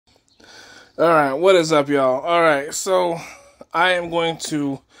Alright, what is up, y'all? Alright, so I am going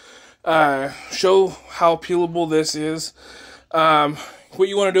to show how peelable this is. What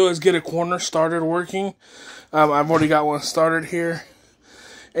you want to do is get a corner started working. I've already got one started here.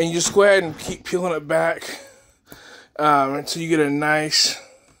 And you just go ahead and keep peeling it back until you get a nice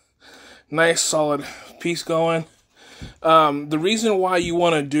solid piece going. The reason why you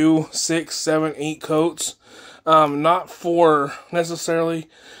want to do 6, 7, 8 coats, not for necessarily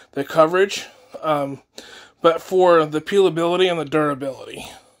the coverage, but for the peelability and the durability.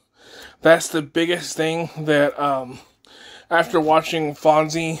 That's the biggest thing that, after watching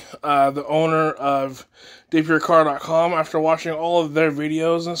Fonzie, the owner of dipyourcar.com, after watching all of their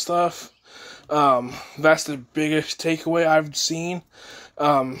videos and stuff, that's the biggest takeaway I've seen,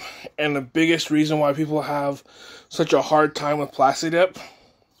 and the biggest reason why people have such a hard time with plasti-dip.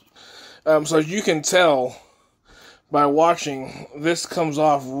 So as you can tell by watching, this comes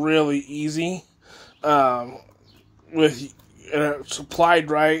off really easy. With it's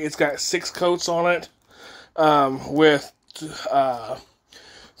applied right. It's got 6 coats on it, with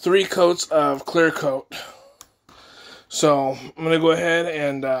 3 coats of clear coat. So I'm gonna go ahead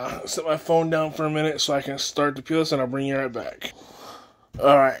and set my phone down for a minute so I can start to peel this, and I'll bring you right back.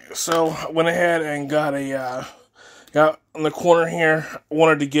 Alright, so I went ahead and got in the corner here. I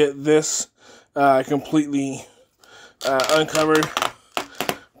wanted to get this completely uncovered,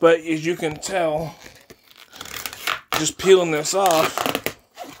 but as you can tell, just peeling this off,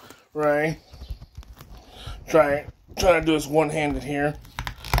 right? Trying to do this one-handed here,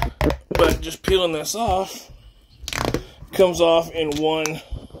 but just peeling this off comes off in one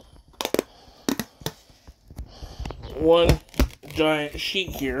giant sheet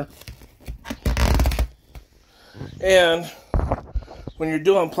here. And when you're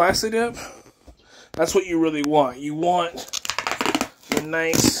doing plasti-dip, that's what you really want. You want the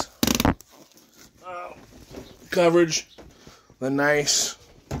nice coverage, the nice,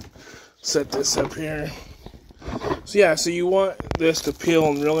 set this up here. So yeah, so you want this to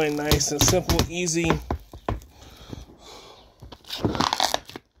peel really nice and simple, easy.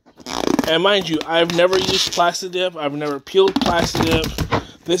 And mind you, I've never used plasti-dip. I've never peeled plasti-dip.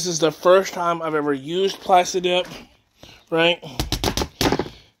 This is the first time I've ever used plasti-dip, right?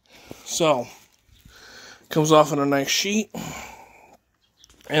 So, comes off on a nice sheet.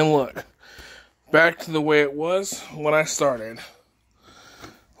 And look, back to the way it was when I started.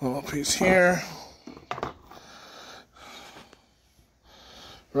 Little piece here.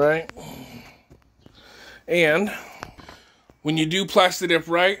 Right? And when you do plasti-dip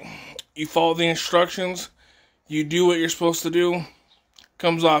right, you follow the instructions, you do what you're supposed to do,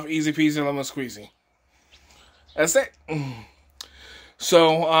 comes off easy peasy lemon squeezy. That's it.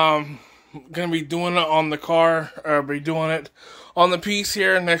 So, gonna be doing it on the car, or be doing it on the piece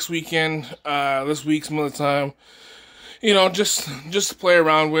here next weekend, this week, some of the time. You know, just to play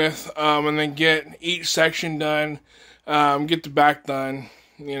around with, and then get each section done, get the back done,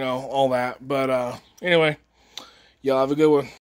 you know, all that. But, anyway, y'all have a good one.